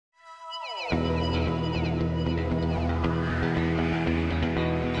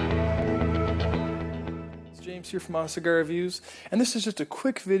James here from Cigar Reviews, and this is just a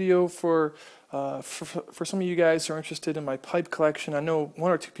quick video for some of you guys who are interested in my pipe collection. I know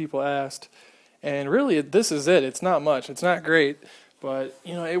one or two people asked, and really this is it. It's not much. It's not great, but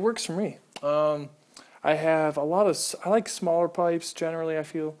you know, it works for me. I have a lot of, I like smaller pipes generally, I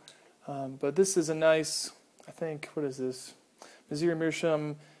feel, but this is a nice, I think, what is this? Missouri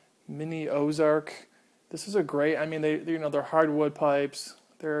Meerschaum Mini Ozark. This is a great, I mean, they're hardwood pipes.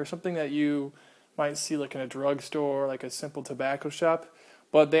 They're something that you might see like in a drugstore, like a simple tobacco shop,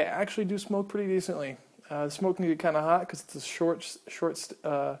 but they actually do smoke pretty decently. The smoke can get kind of hot because it's a short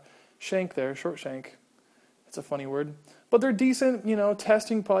shank there, short shank. That's a funny word. But they're decent, you know,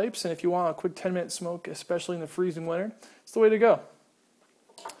 testing pipes, and if you want a quick 10-minute smoke, especially in the freezing winter, it's the way to go.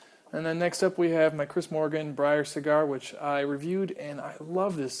 And then next up we have my Chris Morgan Briar cigar, which I reviewed, and I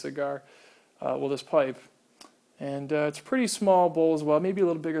love this cigar, this pipe. And it's a pretty small bowl as well, maybe a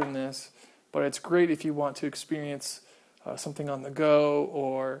little bigger than this, but it's great if you want to experience something on the go,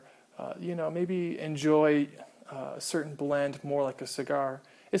 or you know, maybe enjoy a certain blend more like a cigar.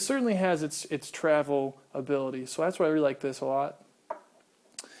 It certainly has its travel ability, so that's why I really like this a lot.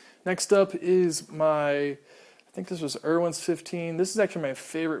 Next up is I think this was Irwin's 15. This is actually my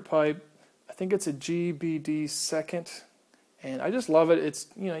favorite pipe. I think it's a GBD second. And I just love it. It's,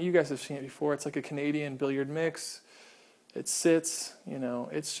 you know, you guys have seen it before. It's like a Canadian billiard mix. It sits, you know,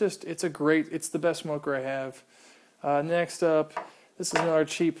 it's the best smoker I have. Next up, this is another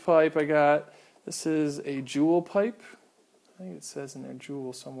cheap pipe I got. This is a Jewel pipe. I think it says in there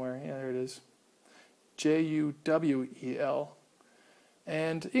Jewel somewhere. Yeah, there it is. Jewel.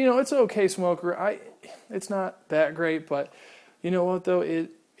 And, you know, it's an okay smoker. It's not that great, but you know what though?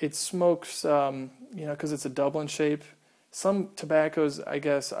 It smokes, you know, because it's a Dublin shape. Some tobaccos, I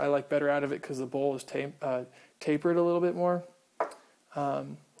guess, I like better out of it because the bowl is tapered a little bit more. But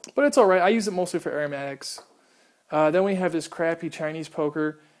it's alright. I use it mostly for aromatics. Then we have this crappy Chinese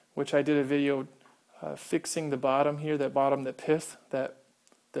poker, which I did a video fixing the bottom here, that pith that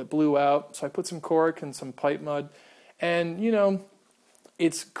blew out. So I put some cork and some pipe mud. And, you know,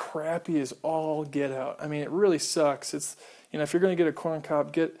 it's crappy as all get out. I mean, it really sucks. It's, you know, if you're going to get a corn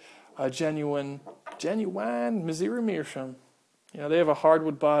cob, get a genuine Missouri Meerschaum. You know, they have a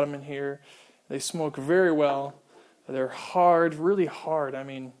hardwood bottom in here. They smoke very well. They're hard, really hard. I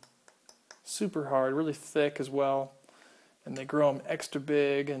mean, super hard, really thick as well. And they grow them extra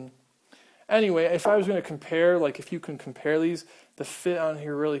big. And anyway, if I was going to compare, like if you can compare these, the fit on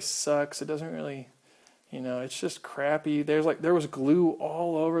here really sucks. It doesn't really, you know, it's just crappy. There was glue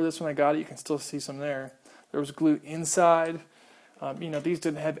all over this when I got it. You can still see some there. There was glue inside. You know, these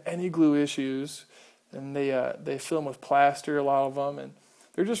didn't have any glue issues, and they fill them with plaster, a lot of them, and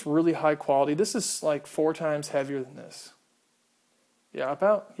they're just really high quality. This is like 4 times heavier than this. Yeah,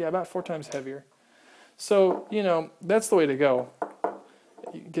 about 4 times heavier. So, you know, that's the way to go.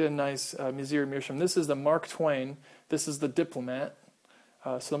 You get a nice Missouri Meerschaum. This is the Mark Twain. This is the Diplomat.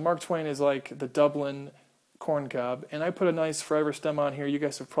 So the Mark Twain is like the Dublin corn cob, and I put a nice forever stem on here. You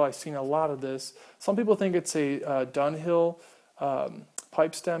guys have probably seen a lot of this. Some people think it's a Dunhill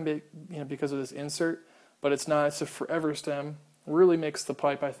pipe stem, you know, because of this insert, but it's not. It's a forever stem. Really makes the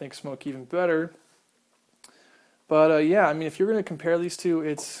pipe, I think, smoke even better. But yeah, I mean, if you're going to compare these two,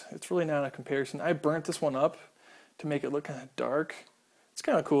 it's really not a comparison. I burnt this one up to make it look kind of dark. It's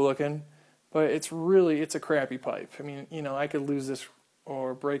kind of cool looking, but it's a crappy pipe. I mean, you know, I could lose this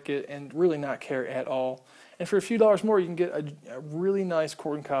or break it and really not care at all. And for a few dollars more, you can get a really nice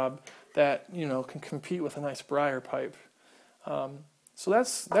corn cob that, you know, can compete with a nice briar pipe. So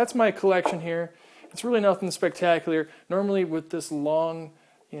that's my collection here. It's really nothing spectacular. Normally with this long,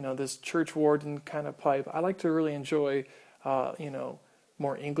 you know, this church warden kind of pipe, I like to really enjoy, you know,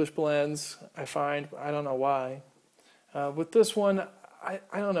 more English blends, I find. I don't know why. With this one, I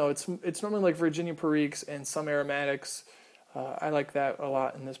don't know. It's normally like Virginia Periques and some aromatics. I like that a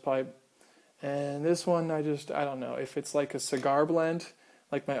lot in this pipe. And this one, I don't know. If it's like a cigar blend,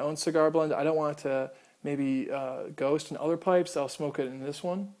 like my own cigar blend, I don't want it to maybe ghost in other pipes. I'll smoke it in this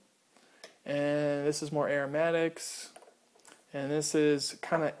one. And this is more aromatics. And this is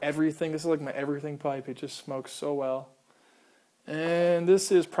kind of everything. This is like my everything pipe. It just smokes so well. And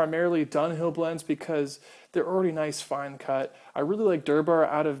this is primarily Dunhill blends because they're already nice fine cut. I really like Durbar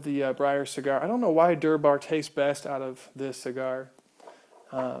out of the Briar cigar. I don't know why Durbar tastes best out of this cigar.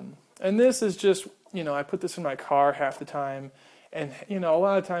 And this is just, you know, I put this in my car half the time. And, you know, a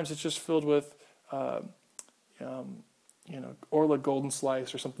lot of times it's just filled with, you know, Orla Golden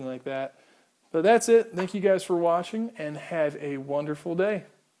Slice or something like that. But that's it. Thank you guys for watching, and have a wonderful day.